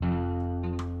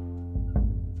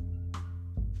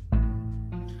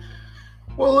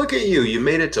Well, look at you. You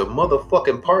made it to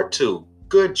motherfucking part two.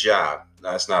 Good job.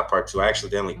 No, it's not part two. I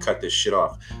accidentally cut this shit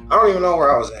off. I don't even know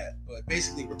where I was at, but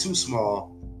basically, we're too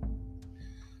small.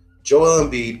 Joel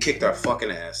Embiid kicked our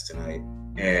fucking ass tonight,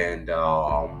 and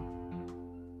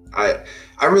I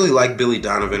I really like Billy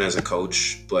Donovan as a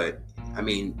coach, but I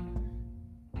mean,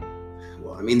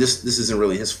 this isn't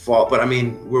really his fault, but I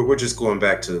mean, we're just going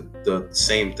back to the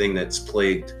same thing that's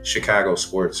plagued Chicago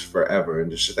sports forever,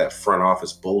 and just that front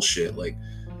office bullshit. Like,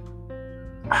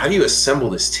 how do you assemble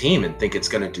this team and think it's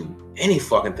gonna do any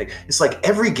fucking thing? It's like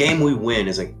every game we win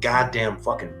is a goddamn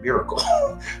fucking miracle.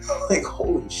 Like,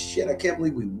 holy shit, I can't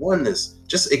believe we won this.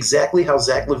 Just exactly how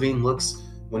Zach LaVine looks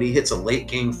when he hits a late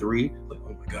game three. Like,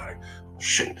 oh my god,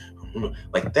 shit.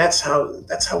 Like that's how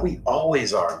we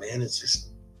always are, man. It's just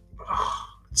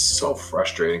it's so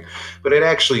frustrating. But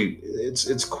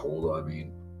it's cool. I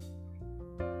mean,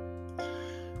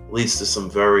 leads to some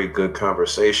very good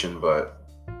conversation, but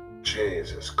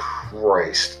Jesus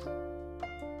Christ.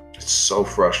 It's so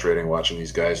frustrating watching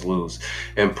these guys lose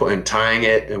and tying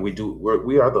it, and we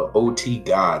are the OT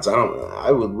gods.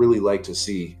 I would really like to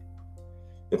see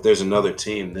if there's another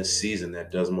team this season that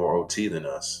does more OT than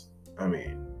us. I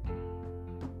mean,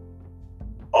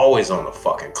 always on the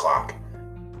fucking clock.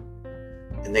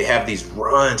 And they have these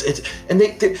runs.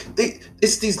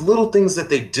 It's these little things that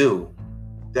they do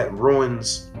that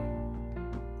ruins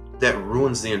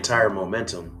the entire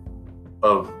momentum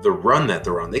of the run that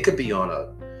they're on. They could be on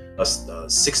a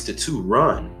 6-2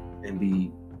 run and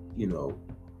be,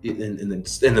 and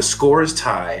the score is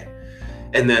tied,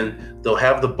 and then they'll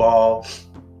have the ball.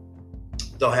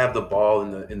 They'll have the ball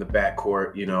in the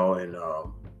backcourt,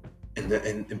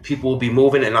 and people will be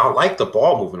moving, and I like the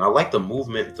ball movement. I like the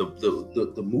movement.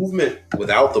 The movement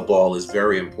without the ball is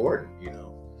very important.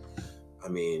 I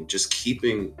mean, just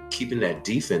keeping that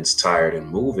defense tired and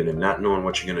moving and not knowing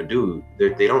what you're gonna do.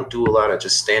 They don't do a lot of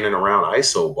just standing around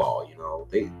ISO ball.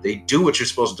 They do what you're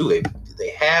supposed to do. They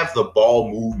have the ball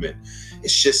movement.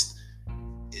 It's just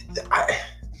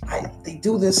they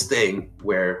do this thing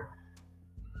where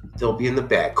they'll be in the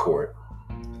backcourt.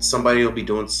 Somebody will be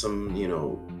doing some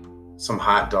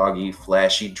hot doggy,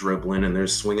 flashy dribbling, and they're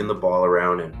swinging the ball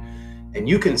around, and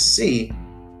you can see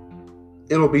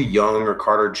it'll be Young or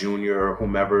Carter Jr. or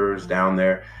whomever's down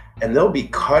there, and they'll be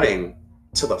cutting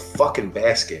to the fucking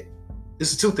basket.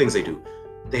 This is two things they do.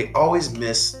 They always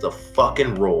miss the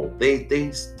fucking roll. They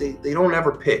don't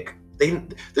ever pick.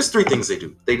 There's three things they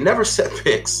do. They never set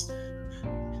picks,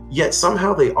 yet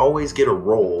somehow they always get a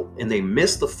roll, and they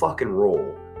miss the fucking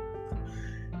roll.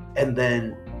 And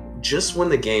then just when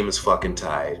the game is fucking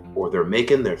tied, or they're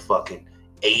making their fucking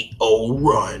 8-0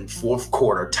 run, fourth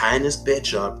quarter, tying this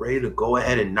bitch up, ready to go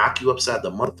ahead and knock you upside the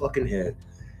motherfucking head.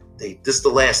 This is the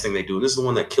last thing they do. This is the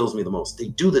one that kills me the most. They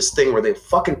do this thing where they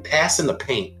fucking pass in the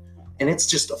paint, and it's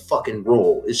just a fucking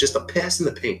roll. It's just a pass in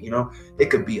the paint, It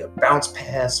could be a bounce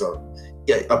pass or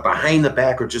a behind the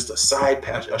back or just a side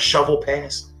pass, a shovel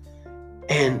pass.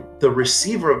 And the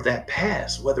receiver of that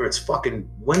pass, whether it's fucking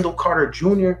Wendell Carter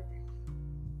Jr.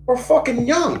 or fucking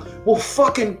Young, will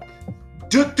fucking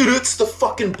it's the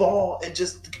fucking ball and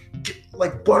just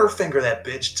like butterfinger that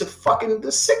bitch to fucking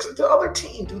the other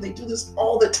team, dude. They do this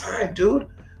all the time, dude.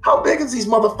 How big is these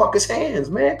motherfuckers' hands,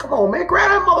 man? Come on, man.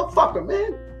 Grab that motherfucker,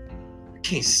 man. I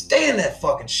can't stand that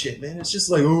fucking shit, man. It's just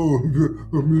like, oh,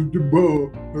 I need the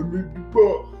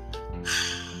ball.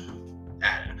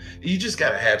 You just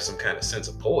gotta have some kind of sense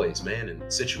of poise, man, and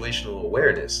situational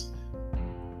awareness.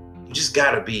 You just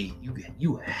gotta be.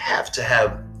 You have to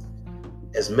have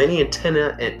as many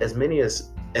antennae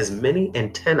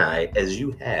as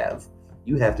you have.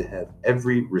 You have to have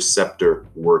every receptor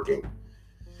working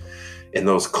in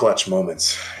those clutch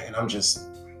moments. And I'm just,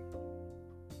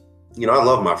 I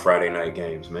love my Friday night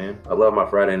games, man.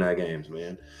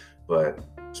 But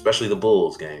especially the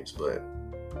Bulls games. But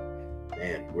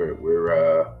man,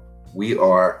 we're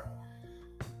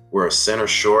a center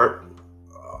short.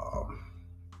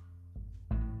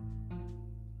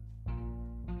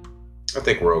 I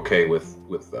think we're okay with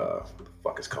what the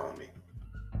fuck is calling me.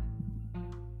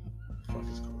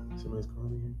 Somebody's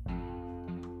calling me.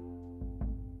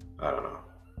 I don't know.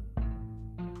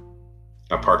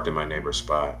 I parked in my neighbor's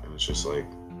spot, and it's just like,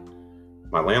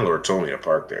 my landlord told me to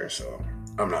park there, so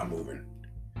I'm not moving.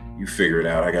 You figure it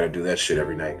out. I got to do that shit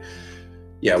every night.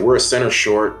 Yeah, we're a center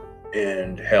short,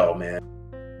 and hell, man.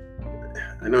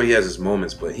 I know he has his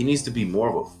moments, but he needs to be more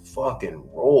of a fucking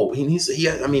role.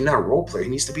 Not a role player. He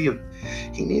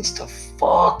needs to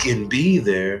fucking be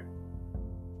there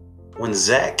when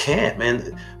Zach can't,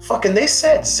 man. Fucking, they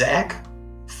sat Zach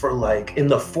for like, in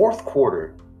the fourth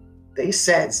quarter, they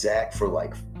sat Zach for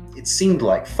like it seemed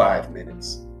like 5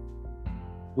 minutes,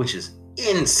 which is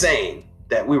insane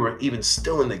that we were even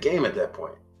still in the game at that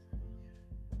point.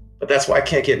 But that's why I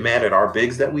can't get mad at our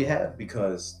bigs that we have,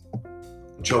 because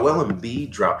Joel Embiid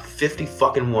dropped 50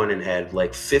 fucking one and had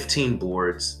like 15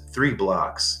 boards, 3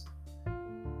 blocks,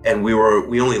 and we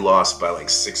only lost by like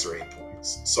 6 or 8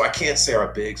 points. So I can't say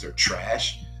our bigs are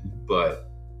trash, but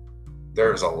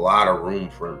there's a lot of room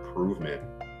for improvement.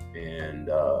 And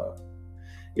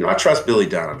I trust Billy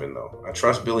Donovan though. I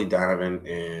trust Billy Donovan,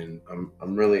 and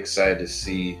I'm really excited to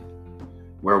see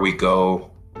where we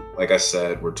go. Like I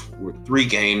said, we're 3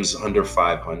 games under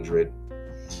 500.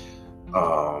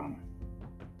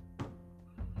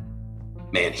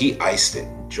 Man, he iced it.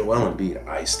 Joel Embiid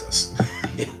iced us.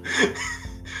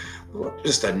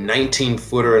 Just a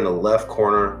 19-footer in the left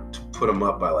corner to put him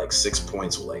up by like 6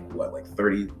 points with like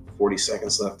 30, 40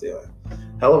 seconds left. Yeah.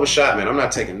 Hell of a shot, man. I'm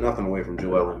not taking nothing away from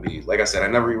Joel Embiid. Like I said, I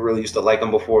never really used to like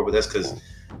him before, but that's because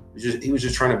he was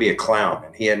just trying to be a clown,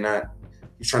 and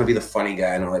he's trying to be the funny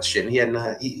guy and all that shit.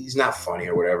 And he's not funny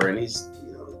or whatever. And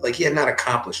he had not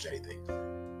accomplished anything.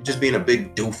 He's just being a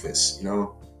big doofus,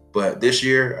 But this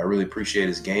year, I really appreciate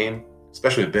his game,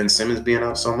 especially with Ben Simmons being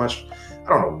out so much. I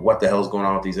don't know what the hell's going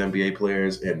on with these NBA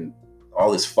players and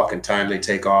all this fucking time they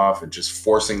take off and just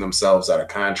forcing themselves out of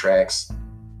contracts.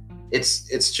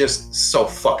 It's just so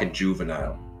fucking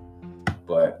juvenile.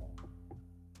 But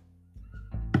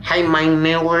I might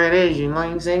know what it is, you know what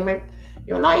I'm saying, man?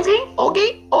 You know what I'm saying?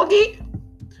 Okay.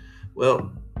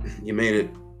 Well, you made it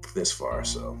this far,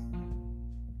 so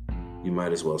you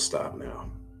might as well stop now.